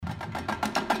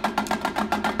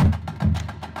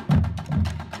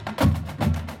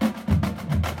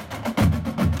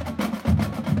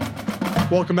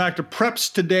Welcome back to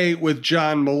Preps Today with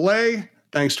John Millay.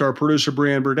 Thanks to our producer,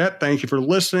 Brianne Burdett. Thank you for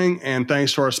listening. And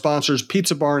thanks to our sponsors,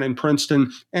 Pizza Barn in Princeton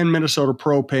and Minnesota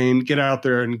Propane. Get out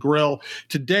there and grill.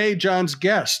 Today, John's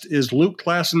guest is Luke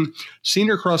Klassen,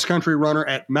 senior cross-country runner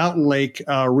at Mountain Lake,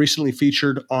 recently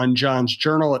featured on John's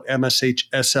Journal at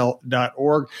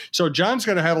mshsl.org. So John's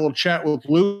going to have a little chat with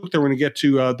Luke. Then we're going to get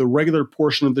to the regular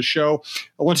portion of the show.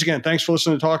 Once again, thanks for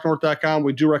listening to TalkNorth.com.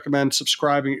 We do recommend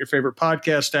subscribing at your favorite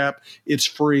podcast app. It's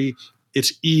free.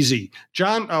 It's easy.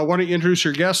 John, why don't you introduce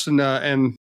your guest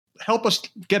and help us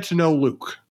get to know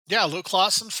Luke? Yeah, Luke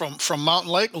Klassen from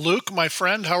Mountain Lake. Luke, my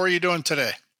friend, how are you doing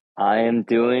today? I am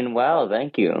doing well,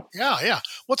 thank you. Yeah.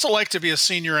 What's it like to be a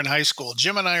senior in high school?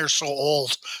 Jim and I are so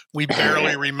old, we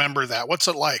barely remember that. What's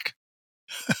it like?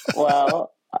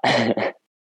 Well,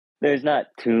 there's not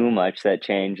too much that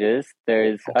changes.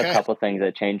 There's a couple things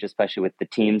that change, especially with the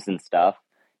teams and stuff.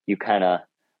 You kind of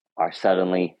are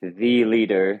suddenly the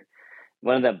leader.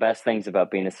 One of the best things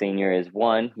about being a senior is,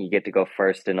 one, you get to go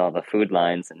first in all the food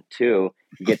lines, and two,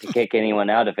 you get to kick anyone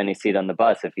out of any seat on the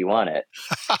bus if you want it.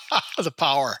 The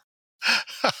power.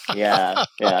 Yeah.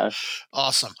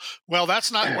 Awesome. Well,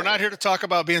 we're not here to talk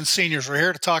about being seniors. We're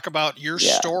here to talk about your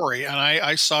story. And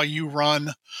I saw you run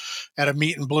at a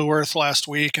meet in Blue Earth last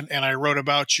week, and I wrote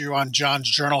about you on John's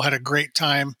Journal. Had a great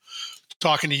time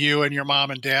talking to you and your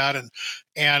mom and dad.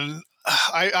 And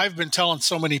I've been telling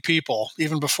so many people,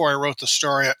 even before I wrote the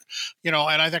story, and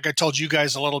I think I told you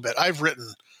guys a little bit. I've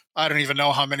written, I don't even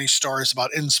know how many stories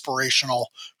about inspirational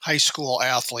high school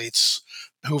athletes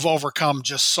who've overcome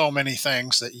just so many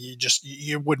things that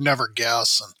you would never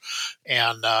guess,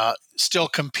 and still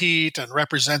compete and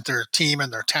represent their team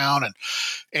and their town.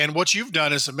 And what you've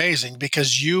done is amazing,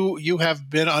 because you have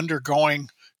been undergoing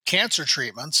cancer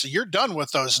treatments. So you're done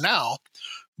with those now.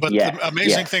 But the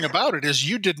amazing thing about it is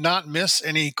you did not miss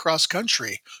any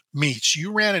cross-country meets.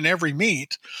 You ran in every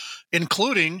meet,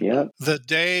 including the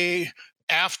day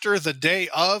after, the day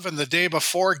of, and the day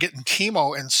before getting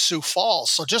chemo in Sioux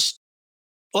Falls. So just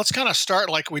let's kind of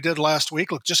start like we did last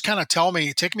week. Look, just kind of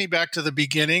take me back to the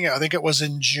beginning. I think it was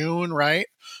in June, right?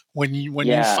 When you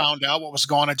found out what was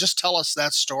going on. Just tell us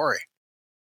that story.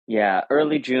 Yeah,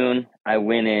 early June, I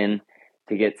went in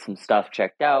to get some stuff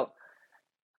checked out.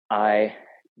 I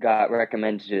got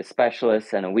recommended to a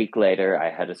specialist, and a week later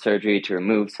I had a surgery to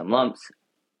remove some lumps,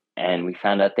 and we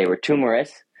found out they were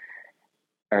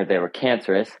they were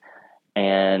cancerous.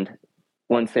 And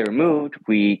once they were removed,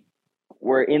 we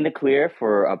were in the clear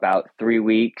for about 3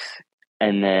 weeks.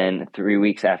 And then 3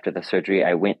 weeks after the surgery,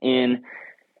 I went in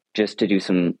just to do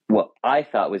what I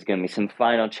thought was going to be some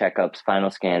final checkups,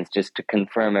 final scans, just to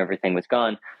confirm everything was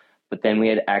gone. But then we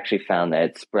had actually found that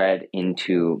it spread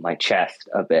into my chest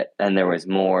a bit, and there was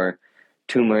more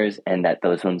tumors, and that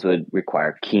those ones would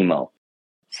require chemo.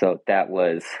 So that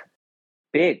was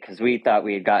big, because we thought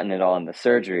we had gotten it all in the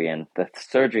surgery, and the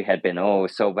surgery had been,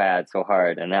 so bad, so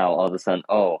hard. And now all of a sudden,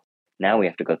 now we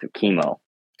have to go through chemo.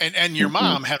 And your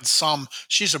mom had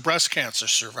she's a breast cancer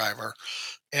survivor.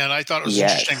 And I thought it was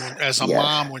interesting as a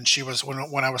mom when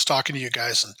I was talking to you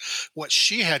guys and what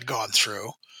she had gone through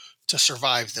to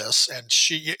survive this. And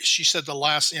she said the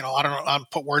last, I don't know, I'll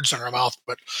put words in her mouth,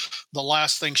 but the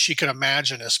last thing she could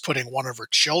imagine is putting one of her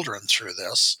children through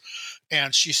this.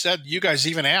 And she said, you guys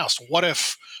even asked, what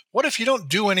if you don't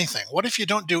do anything? What if you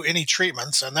don't do any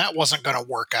treatments? And that wasn't going to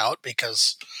work out,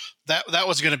 because that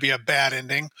was going to be a bad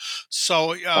ending.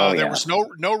 So there was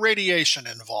no radiation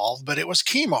involved, but it was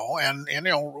chemo. And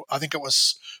I think it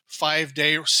was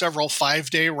several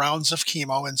 5-day rounds of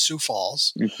chemo in Sioux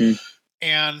Falls. Mm-hmm.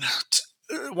 And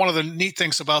one of the neat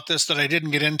things about this that I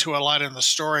didn't get into a lot in the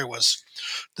story was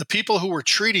the people who were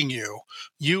treating you.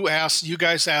 You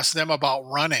guys asked them about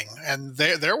running, and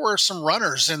there were some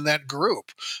runners in that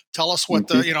group. Tell us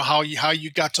what how you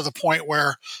got to the point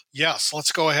where, yes,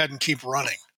 let's go ahead and keep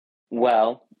running.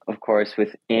 Well, of course,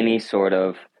 with any sort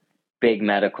of big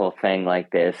medical thing like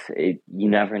this, you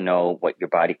never know what your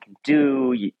body can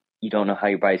do. You don't know how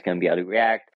your body's going to be able to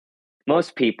react.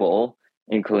 Most people,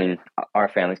 including our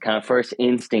families, kind of first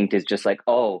instinct is just like,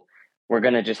 we're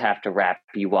going to just have to wrap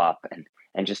you up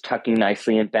and just tuck you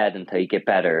nicely in bed until you get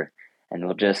better. And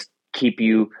we'll just keep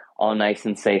you all nice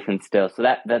and safe and still. So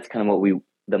that's kind of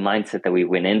the mindset that we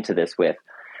went into this with.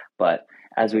 But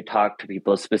as we talked to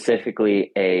people,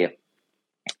 specifically a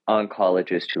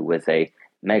oncologist who was a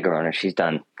mega runner, she's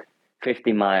done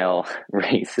 50-mile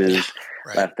races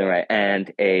left and right,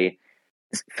 and a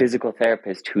physical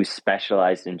therapist who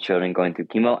specialized in children going through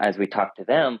chemo. As we talked to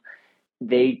them,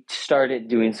 they started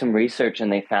doing some research,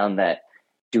 and they found that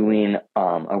doing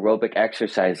aerobic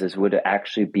exercises would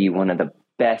actually be one of the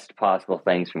best possible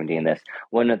things from doing this.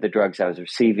 One of the drugs I was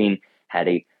receiving had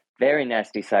a very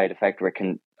nasty side effect where it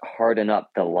can harden up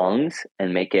the lungs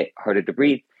and make it harder to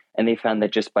breathe. And they found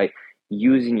that just by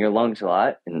using your lungs a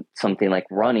lot and something like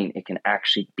running, it can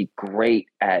actually be great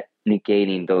at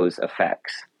negating those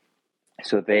effects.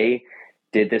 So they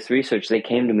did this research. They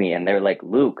came to me and they're like,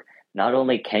 Luke, not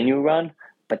only can you run,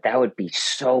 but that would be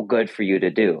so good for you to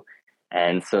do.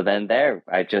 And so then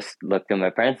I just looked at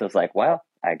my parents and was like, well,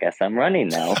 I guess I'm running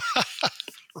now.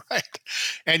 Right.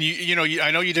 And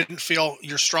I know you didn't feel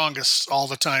your strongest all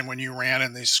the time when you ran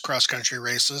in these cross country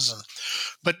races.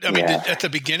 But I mean, at the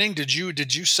beginning, did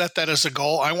you set that as a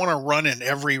goal? I want to run in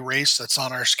every race that's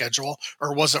on our schedule,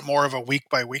 or was it more of a week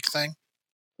by week thing?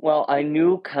 Well, I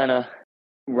knew kind of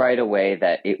right away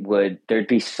that there'd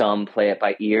be some play it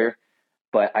by ear,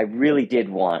 but I really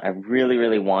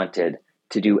really wanted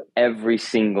to do every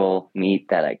single meet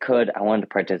that I could. I wanted to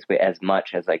participate as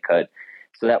much as I could.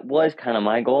 So that was kind of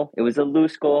my goal. It was a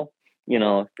loose goal,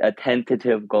 a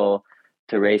tentative goal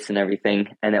to race and everything.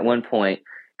 And at one point,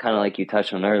 kind of like you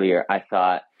touched on earlier, I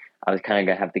thought I was kind of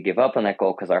going to have to give up on that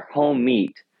goal because our home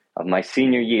meet of my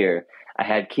senior year, I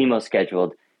had chemo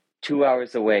scheduled 2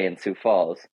 hours away in Sioux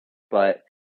Falls. But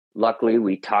luckily,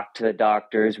 we talked to the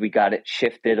doctors. We got it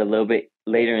shifted a little bit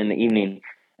later in the evening.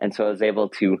 And so I was able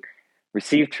to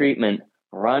receive treatment,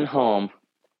 run home,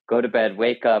 go to bed,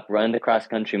 wake up, run the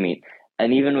cross-country meet.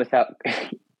 And even without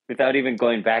even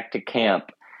going back to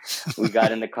camp, we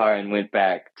got in the car and went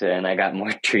back and I got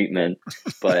more treatment.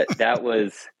 But that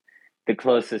was the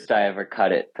closest I ever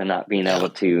cut it to not being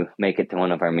able to make it to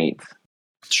one of our meets.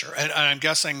 Sure. And I'm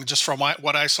guessing just from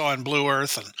what I saw in Blue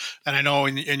Earth, and I know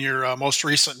in your most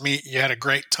recent meet, you had a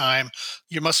great time.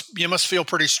 You must feel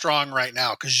pretty strong right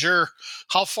now because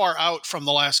how far out from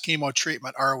the last chemo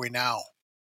treatment are we now?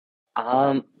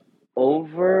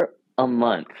 Over a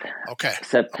month. Okay.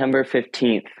 September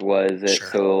 15th was it. Sure.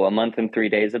 So a month and 3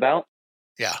 days about.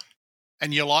 Yeah.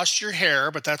 And you lost your hair,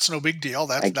 but that's no big deal.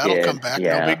 That'll come back.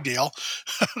 Yeah. No big deal.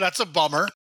 That's a bummer.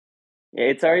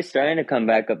 It's already starting to come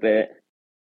back a bit.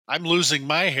 I'm losing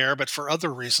my hair, but for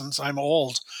other reasons. I'm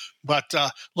old. But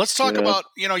let's talk about,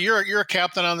 you're a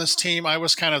captain on this team. I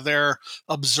was kind of there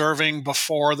observing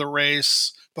before the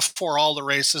race, before all the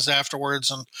races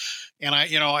afterwards. And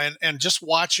I, and just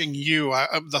watching you,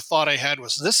 the thought I had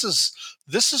was this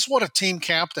is what a team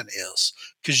captain is,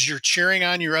 because you're cheering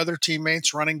on your other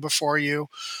teammates running before you.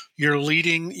 You're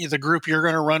leading the group you're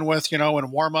going to run with,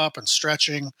 in warm up and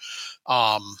stretching.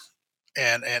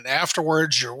 And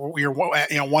afterwards, you're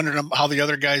wondering how the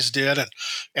other guys did,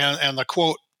 and the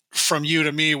quote from you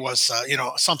to me was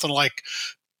something like,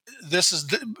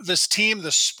 "This team,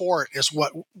 this sport is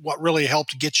what really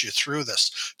helped get you through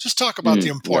this." Just talk about the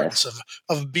importance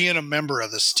of being a member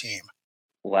of this team.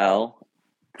 Well,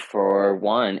 for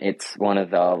one, it's one of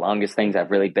the longest things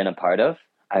I've really been a part of.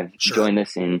 I've joined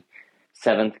this in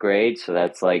 7th grade, so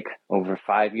that's like over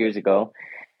 5 years ago.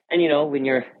 And, when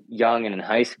you're young and in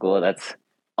high school, that's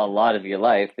a lot of your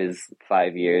life is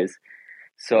 5 years.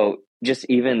 So just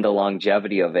even the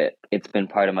longevity of it, it's been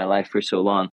part of my life for so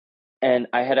long. And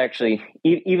I had actually,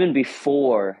 even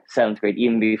before 7th grade,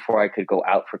 even before I could go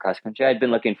out for cross country, I'd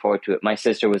been looking forward to it. My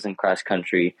sister was in cross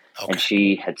country, and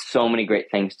she had so many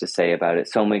great things to say about it,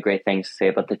 so many great things to say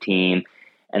about the team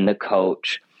and the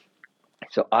coach.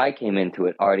 So I came into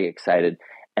it already excited.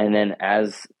 And then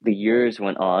as the years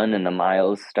went on and the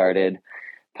miles started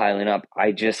piling up,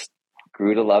 I just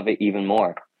grew to love it even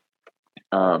more.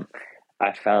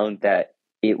 I found that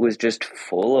it was just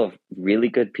full of really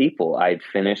good people. I'd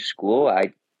finish school,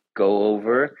 I'd go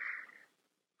over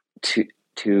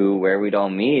to where we'd all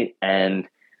meet, and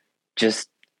just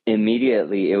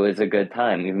immediately it was a good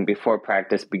time. Even before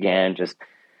practice began, just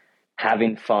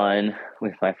having fun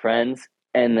with my friends.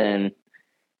 And then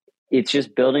it's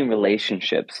just building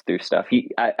relationships through stuff.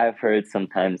 I've heard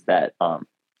sometimes that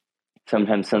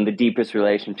sometimes some of the deepest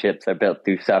relationships are built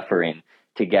through suffering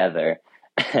together.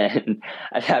 And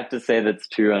I'd have to say that's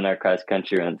true on our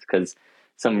cross-country runs, because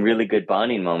some really good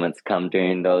bonding moments come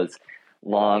during those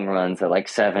long runs of like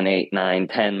 7, 8, 9,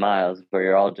 10 miles where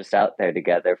you're all just out there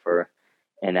together for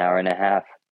an hour and a half.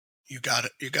 You got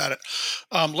it.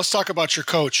 Let's talk about your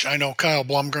coach. I know Kyle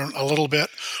Blumgren a little bit,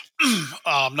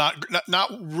 not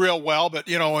real well, but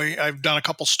I've done a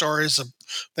couple stories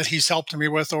that he's helped me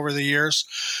with over the years.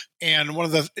 And one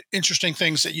of the interesting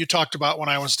things that you talked about when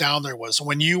I was down there was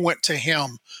when you went to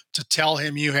him to tell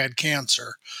him you had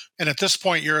cancer. And at this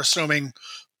point, you're assuming,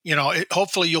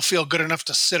 hopefully you'll feel good enough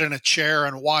to sit in a chair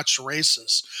and watch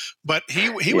races. But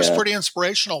he was pretty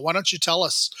inspirational. Why don't you tell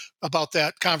us about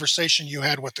that conversation you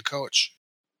had with the coach?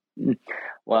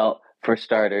 Well, for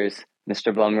starters,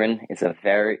 Mr. Blumgren is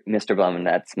Mr. Blumgren,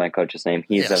 that's my coach's name.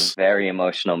 He's a very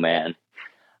emotional man.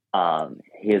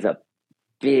 He has a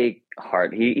big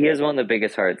heart. He has one of the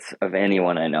biggest hearts of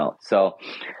anyone I know. So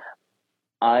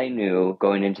I knew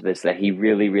going into this that he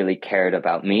really, really cared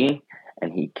about me,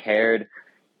 and he cared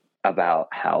about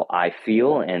how I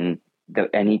feel, and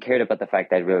he cared about the fact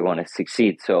that I really want to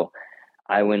succeed. So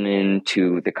I went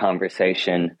into the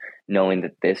conversation knowing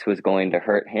that this was going to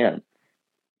hurt him.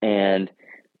 And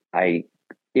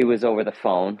it was over the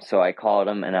phone. So I called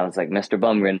him and I was like, Mr.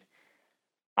 Blumgren,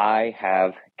 I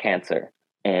have cancer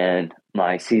and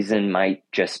my season might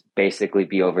just basically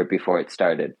be over before it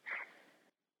started.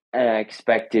 And I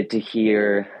expected to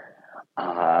hear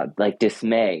like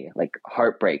dismay, like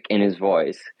heartbreak in his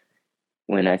voice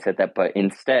when I said that. But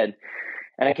instead,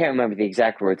 and I can't remember the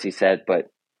exact words he said, but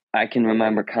I can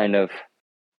remember kind of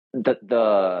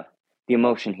the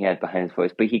emotion he had behind his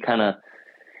voice. But he kind of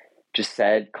just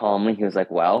said calmly, he was like,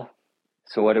 well,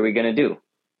 so what are we going to do?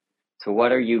 So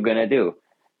what are you going to do?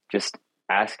 Just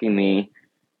asking me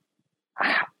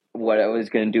what I was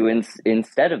going to do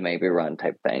instead of maybe run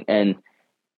type thing.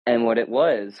 And what it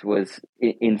was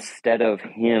instead of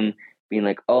him being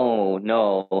like, oh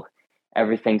no,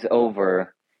 everything's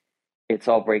over, it's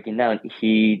all breaking down,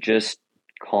 he just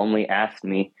calmly asked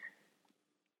me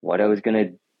what I was going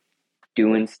to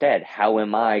do instead. How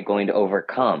am I going to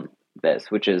overcome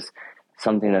this? Which is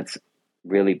something that's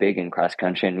really big in cross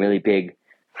country and really big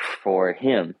for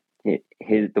him.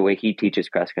 The way he teaches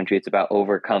cross country, it's about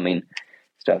overcoming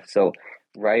stuff. So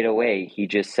right away, he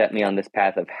just set me on this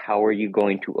path of how are you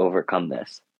going to overcome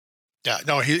this? Yeah,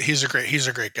 no, he's a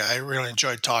great guy. I really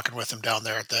enjoyed talking with him down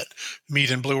there at that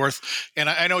meet in Blue Earth. And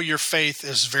I know your faith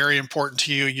is very important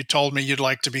to you. You told me you'd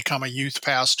like to become a youth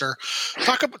pastor.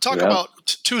 Talk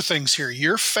about two things here: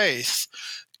 your faith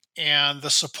and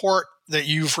the support that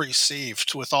you've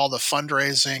received with all the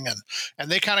fundraising,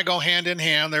 and they kind of go hand in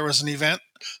hand. There was an event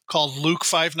called Luke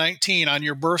 5:19 on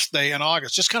your birthday in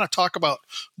August. Just kind of talk about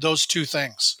those two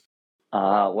things.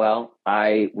 Well,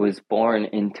 I was born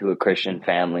into a Christian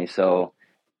family, so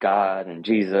God and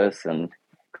Jesus and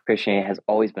Christianity has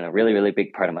always been a really, really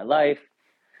big part of my life.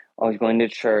 Always going to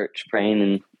church, praying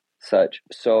and such.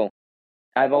 So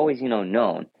I've always,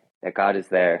 known that God is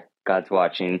there, God's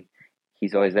watching,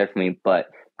 He's always there for me. But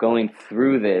going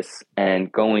through this,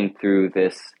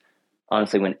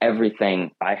 honestly, when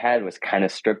everything I had was kind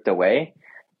of stripped away,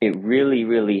 it really,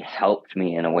 really helped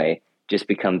me in a way. Just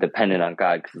become dependent on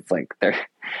God, because it's like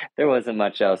there wasn't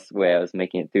much else way I was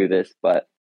making it through this. But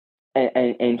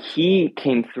and he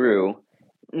came through,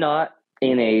 not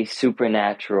in a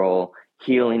supernatural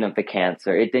healing of the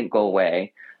cancer. It didn't go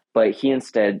away, but he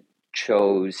instead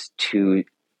chose to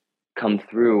come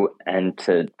through and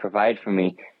to provide for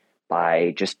me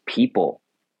by just people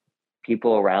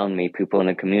around me, people in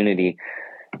the community,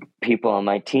 people on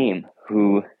my team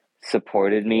who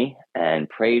supported me and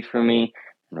prayed for me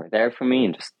and were there for me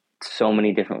in just so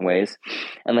many different ways.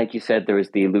 And like you said, there was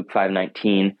the Luke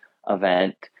 5:19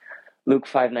 event. Luke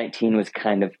 5:19 was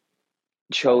kind of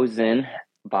chosen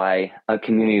by a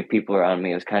community of people around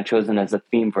me. It was kind of chosen as a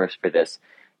theme verse for this.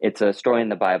 It's a story in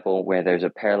the Bible where there's a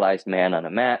paralyzed man on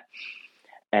a mat,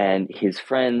 and his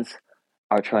friends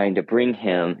are trying to bring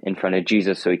him in front of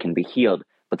Jesus so he can be healed.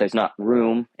 But there's not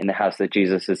room in the house that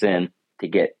Jesus is in to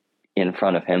get in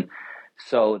front of him.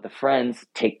 So the friends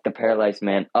take the paralyzed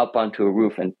man up onto a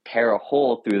roof and tear a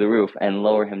hole through the roof and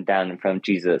lower him down in front of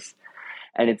Jesus.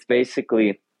 And it's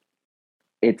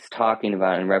talking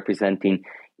about and representing,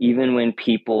 even when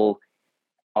people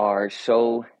are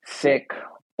so sick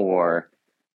or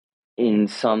in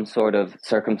some sort of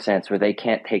circumstance where they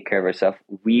can't take care of themselves,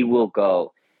 we will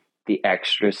go the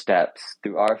extra steps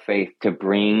through our faith to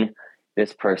bring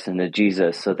this person to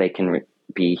Jesus so they can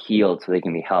be healed, so they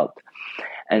can be helped.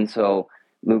 And so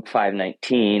Luke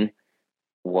 5:19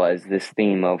 was this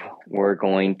theme of we're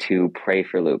going to pray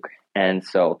for Luke. And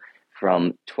so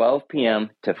from 12 p.m.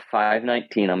 to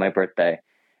 5:19 on my birthday,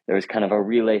 there was kind of a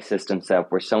relay system set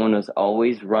up where someone was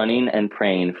always running and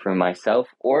praying for myself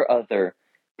or other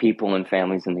people and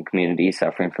families in the community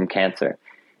suffering from cancer.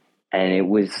 And it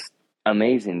was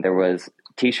amazing. There was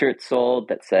t-shirts sold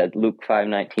that said Luke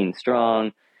 5:19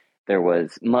 strong. There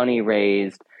was money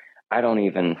raised.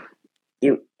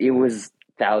 It was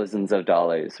thousands of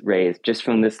dollars raised just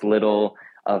from this little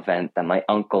event that my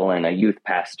uncle and a youth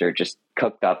pastor just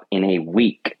cooked up in a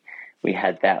week. We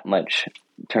had that much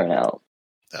turnout.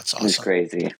 That's awesome. It was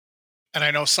crazy. And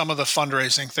I know some of the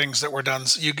fundraising things that were done.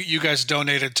 You guys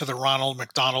donated to the Ronald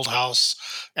McDonald House,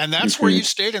 and that's where you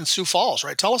stayed in Sioux Falls,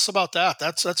 right? Tell us about that.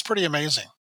 That's pretty amazing.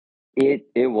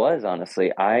 It was,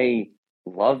 honestly. I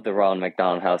love the Ronald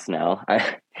McDonald House now.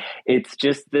 It's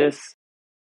just this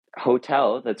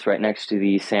hotel that's right next to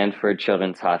the Sanford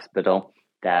Children's Hospital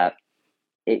that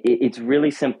it's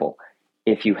really simple.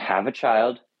 If you have a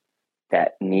child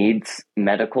that needs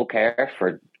medical care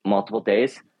for multiple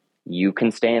days, you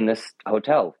can stay in this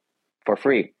hotel for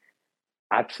free.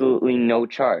 Absolutely no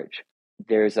charge.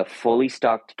 There's a fully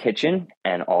stocked kitchen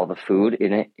and all the food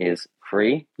in it is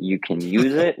free. You can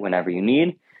use it whenever you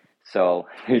need. So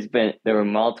there were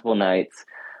multiple nights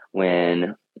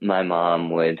when my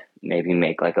mom would maybe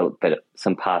make like a bit of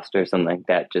some pasta or something like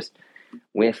that, just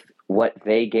with what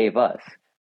they gave us.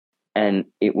 And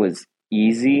it was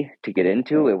easy to get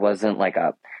into. It wasn't like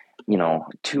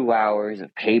 2 hours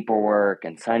of paperwork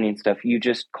and signing stuff. You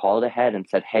just called ahead and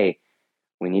said, hey,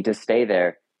 we need to stay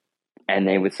there. And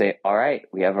they would say, all right,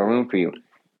 we have a room for you.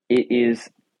 It is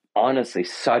honestly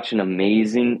such an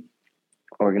amazing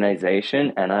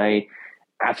organization, and I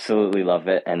absolutely love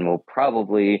it, and will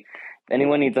probably, if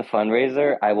anyone needs a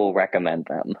fundraiser, I will recommend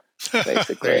them,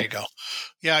 basically. There you go.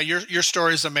 Yeah, your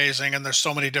story is amazing, and there's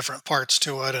so many different parts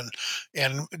to it.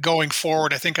 And going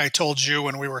forward, I think I told you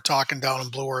when we were talking down in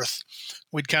Blue Earth,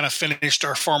 we'd kind of finished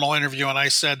our formal interview, and I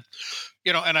said,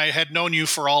 and I had known you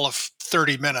for all of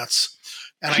 30 minutes,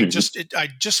 and I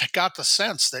just got the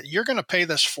sense that you're going to pay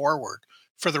this forward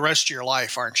for the rest of your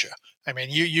life, aren't you? I mean,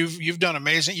 you've done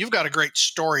amazing. You've got a great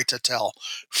story to tell,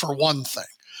 for one thing,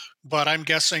 but I'm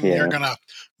guessing you're going to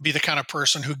be the kind of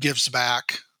person who gives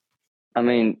back. I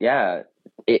mean, yeah,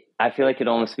 I feel like it'd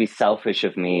almost be selfish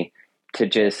of me to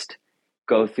just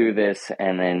go through this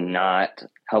and then not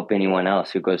help anyone else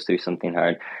who goes through something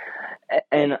hard.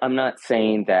 And I'm not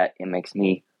saying that it makes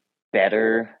me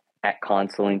better at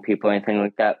counseling people or anything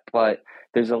like that, but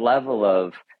there's a level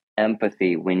of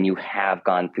empathy when you have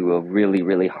gone through a really,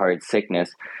 really hard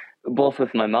sickness, both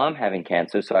with my mom having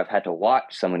cancer. So I've had to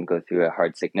watch someone go through a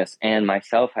hard sickness, and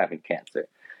myself having cancer.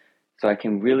 So I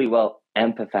can really well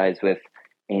empathize with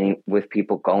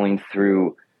people going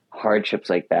through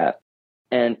hardships like that.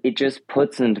 And it just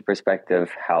puts into perspective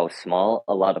how small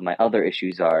a lot of my other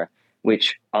issues are,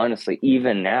 which honestly,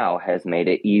 even now, has made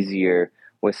it easier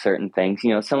with certain things.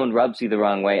 Someone rubs you the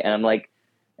wrong way, and I'm like,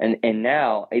 and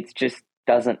now it just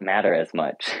doesn't matter as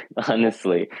much,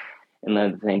 honestly.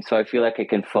 Another thing. So I feel like I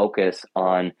can focus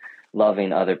on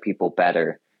loving other people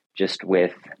better just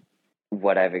with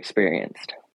what I've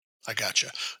experienced. I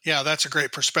gotcha. Yeah, that's a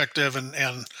great perspective,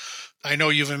 and I know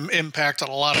you've impacted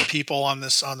a lot of people on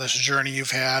this journey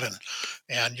you've had,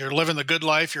 and you're living the good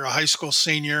life. You're a high school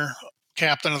senior,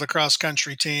 captain of the cross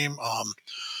country team.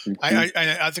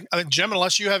 I think Jim,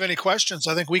 unless you have any questions,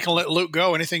 I think we can let Luke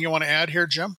go. Anything you want to add here,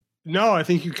 Jim? No, I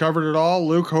think you covered it all.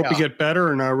 Luke, hope you get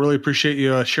better, and I really appreciate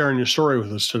you sharing your story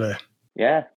with us today.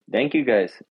 Yeah, thank you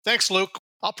guys. Thanks, Luke.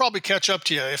 I'll probably catch up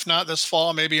to you, if not this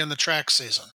fall, maybe in the track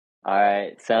season. All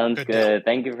right, sounds good.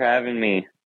 Thank you for having me.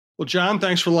 Well, John,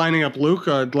 thanks for lining up Luke.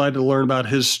 Glad to learn about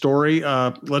his story.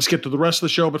 Let's get to the rest of the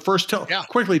show. But first,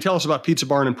 quickly tell us about Pizza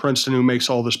Barn in Princeton, who makes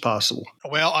all this possible.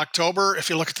 Well, October,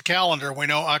 if you look at the calendar, we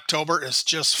know October is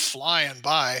just flying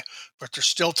by, but there's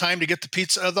still time to get the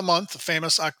pizza of the month, the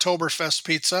famous Oktoberfest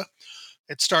pizza.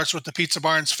 It starts with the Pizza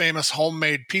Barn's famous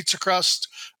homemade pizza crust.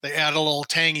 They add a little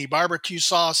tangy barbecue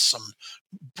sauce, some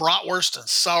bratwurst and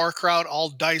sauerkraut all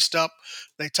diced up.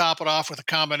 They top it off with a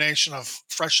combination of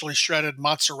freshly shredded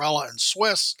mozzarella and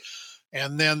Swiss.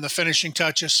 And then the finishing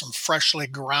touch is some freshly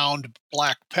ground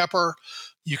black pepper.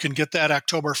 You can get that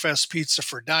Oktoberfest pizza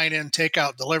for dine-in,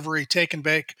 takeout, delivery, take and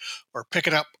bake, or pick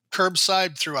it up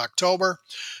curbside through October.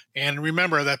 And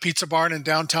remember that Pizza Barn in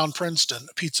downtown Princeton,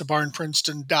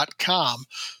 pizzabarnprinceton.com,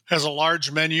 has a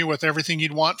large menu with everything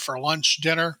you'd want for lunch,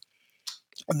 dinner.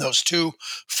 And those two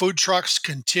food trucks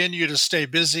continue to stay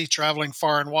busy, traveling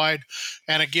far and wide.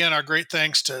 And again, our great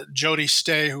thanks to Jody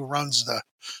Stay, who runs the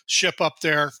ship up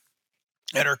there,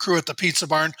 and her crew at the Pizza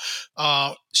Barn.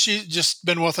 She's just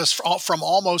been with us from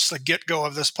almost the get-go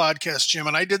of this podcast, Jim.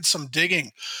 And I did some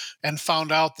digging and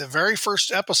found out the very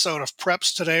first episode of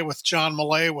Preps Today with John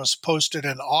Millay was posted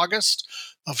in August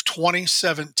of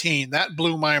 2017. That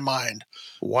blew my mind.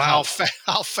 Wow.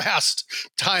 How fast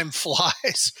time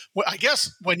flies. Well, I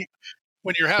guess when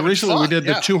you're having recently fun, we did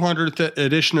the 200th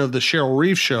edition of the Cheryl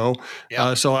Reeve Show.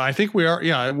 Yeah. So I think we've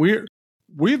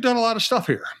done a lot of stuff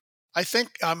here. I think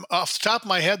off the top of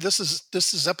my head, this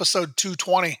is episode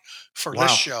 220 for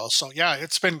this show. So yeah,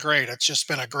 it's been great. It's just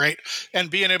been and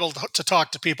being able to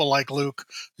talk to people like Luke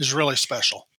is really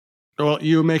special. Well,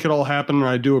 you make it all happen, and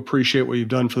I do appreciate what you've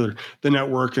done for the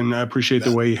network, and I appreciate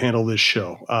the way you handle this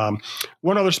show.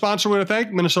 One other sponsor we want to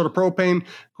thank, Minnesota Propane.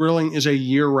 Grilling is a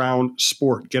year-round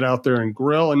sport. Get out there and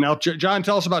grill. And now, John,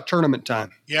 tell us about tournament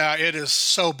time. Yeah, it is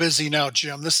so busy now,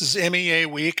 Jim. This is MEA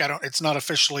week. It's not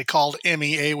officially called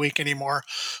MEA week anymore,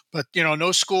 but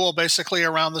no school basically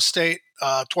around the state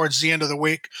towards the end of the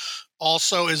week.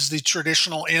 Also is the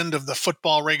traditional end of the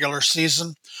football regular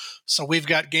season. So we've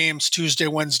got games Tuesday,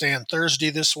 Wednesday, and Thursday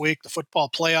this week. The football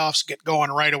playoffs get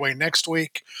going right away next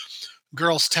week.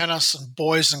 Girls tennis and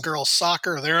boys and girls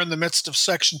soccer, they're in the midst of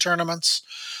section tournaments.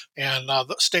 And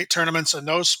the state tournaments in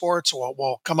those sports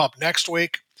will come up next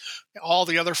week. All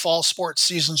the other fall sports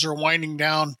seasons are winding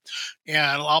down.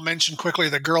 And I'll mention quickly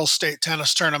the girls' state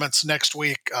tennis tournaments next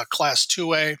week. Class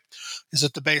 2A is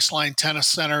at the Baseline Tennis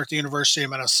Center at the University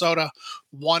of Minnesota.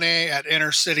 1A at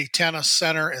Inner City Tennis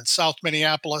Center in South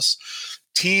Minneapolis.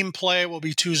 Team play will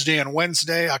be Tuesday and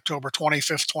Wednesday, October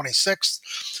 25th, 26th.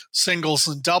 Singles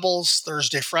and doubles,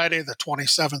 Thursday, Friday, the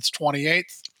 27th,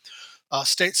 28th.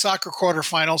 State soccer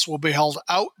quarterfinals will be held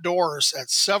outdoors at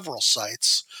several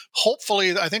sites.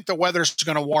 Hopefully, I think the weather's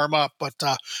going to warm up, but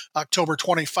October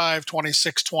 25,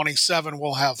 26, 27,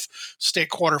 we'll have state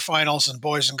quarterfinals in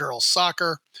boys and girls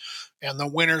soccer. And the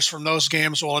winners from those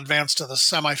games will advance to the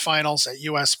semifinals at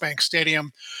U.S. Bank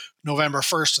Stadium November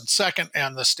 1st and 2nd,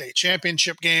 and the state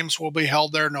championship games will be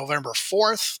held there November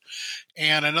 4th.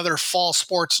 And another fall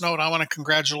sports note, I want to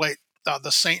congratulate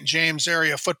the St. James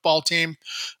area football team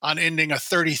on ending a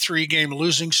 33-game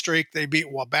losing streak. They beat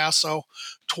Wabasso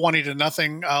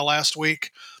 20-0 last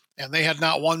week, and they had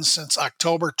not won since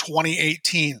October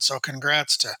 2018. So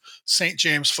congrats to St.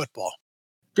 James football.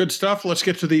 Good stuff. Let's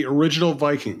get to the original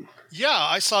Viking. Yeah,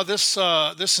 I saw this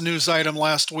news item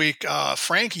last week.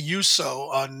 Frank Uso,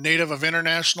 a native of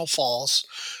International Falls,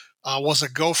 was a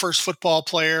Gophers football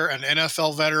player, an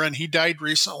NFL veteran. He died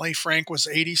recently. Frank was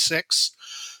 86.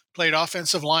 Played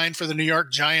offensive line for the New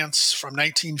York Giants from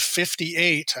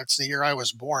 1958, that's the year I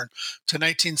was born, to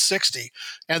 1960.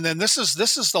 And then this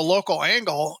is the local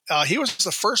angle. He was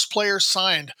the first player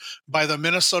signed by the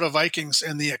Minnesota Vikings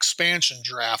in the expansion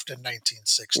draft in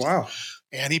 1960. Wow.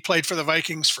 And he played for the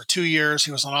Vikings for 2 years.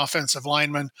 He was an offensive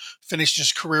lineman, finished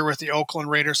his career with the Oakland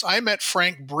Raiders. I met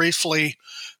Frank briefly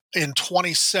in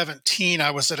 2017.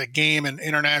 I was at a game in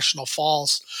International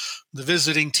Falls. The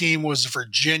visiting team was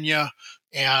Virginia,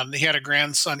 and he had a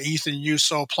grandson, Ethan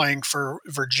Uso, playing for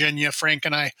Virginia. Frank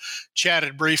and I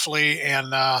chatted briefly,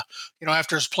 and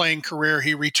after his playing career,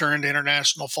 he returned to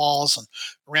International Falls and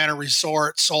ran a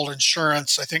resort, sold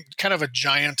insurance. I think kind of a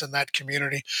giant in that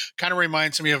community. Kind of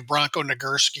reminds me of Bronco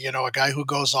Nagurski, a guy who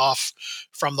goes off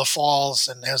from the Falls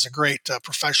and has a great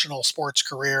professional sports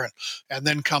career, and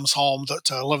then comes home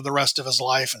to live the rest of his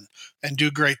life and do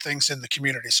great things in the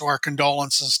community. So our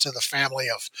condolences to the family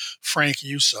of Frank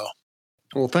Uso.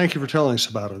 Well, thank you for telling us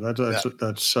about it.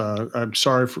 That's I'm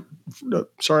sorry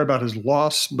about his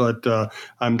loss, but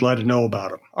I'm glad to know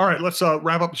about him. All right, let's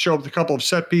wrap up the show with a couple of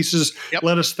set pieces. Yep.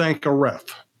 Let us thank a ref.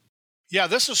 Yeah,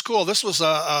 this was cool. This was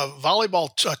a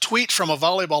tweet from a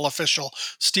volleyball official,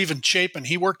 Stephen Chapin.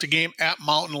 He worked a game at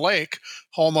Mountain Lake,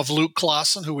 home of Luke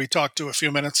Klassen, who we talked to a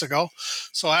few minutes ago.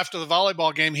 So after the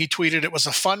volleyball game, he tweeted, "It was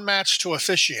a fun match to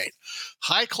officiate.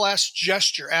 High-class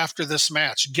gesture after this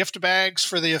match. Gift bags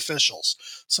for the officials.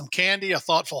 Some candy, a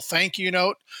thoughtful thank you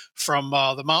note from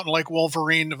the Mountain Lake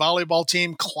Wolverine volleyball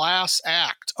team. Class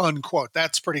act," unquote.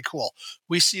 That's pretty cool.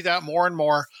 We see that more and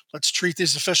more. Let's treat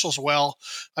these officials well.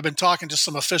 I've been talking to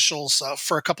some officials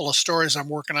for a couple of stories I'm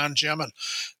working on, Jim,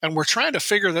 and we're trying to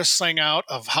figure this thing out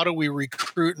of how do we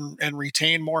recruit and retain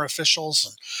more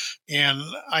officials. And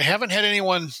I haven't had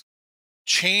anyone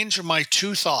change my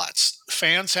two thoughts.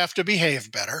 Fans have to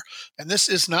behave better. And this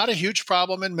is not a huge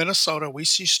problem in Minnesota. We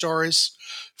see stories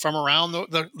from around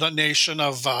the nation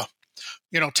of,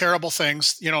 terrible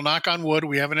things, knock on wood.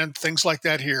 We haven't had things like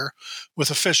that here with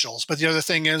officials. But the other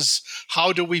thing is,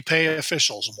 how do we pay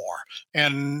officials more?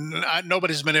 And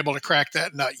nobody's been able to crack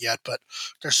that nut yet. But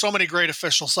there's so many great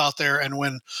officials out there. And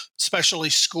when especially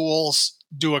schools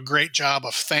do a great job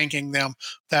of thanking them,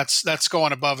 that's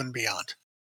going above and beyond.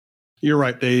 You're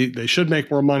right. They should make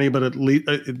more money, but at least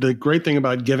the great thing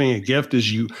about giving a gift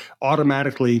is you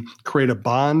automatically create a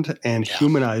bond and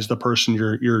humanize the person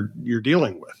you're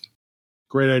dealing with.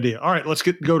 Great idea. All right, let's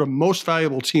go to most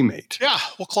valuable teammate. Yeah,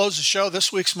 we'll close the show.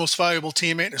 This week's most valuable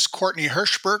teammate is Courtney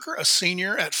Hirschberger, a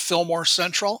senior at Fillmore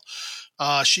Central.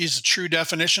 She's a true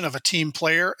definition of a team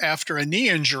player. After a knee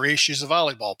injury, she's a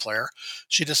volleyball player.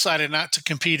 She decided not to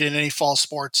compete in any fall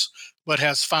sports but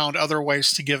has found other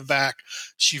ways to give back.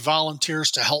 She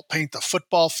volunteers to help paint the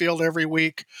football field every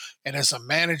week. And as a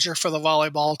manager for the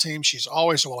volleyball team, she's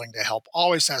always willing to help,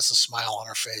 always has a smile on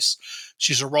her face.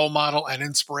 She's a role model and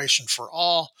inspiration for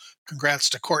all. Congrats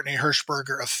to Courtney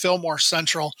Hirschberger of Fillmore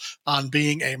Central on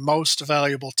being a most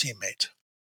valuable teammate.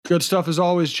 Good stuff as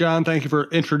always, John. Thank you for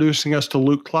introducing us to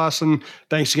Luke Klassen.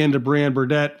 Thanks again to Brianne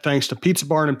Burdett. Thanks to Pizza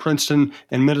Barn in Princeton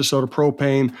and Minnesota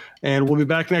Propane. And we'll be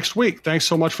back next week. Thanks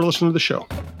so much for listening to the show.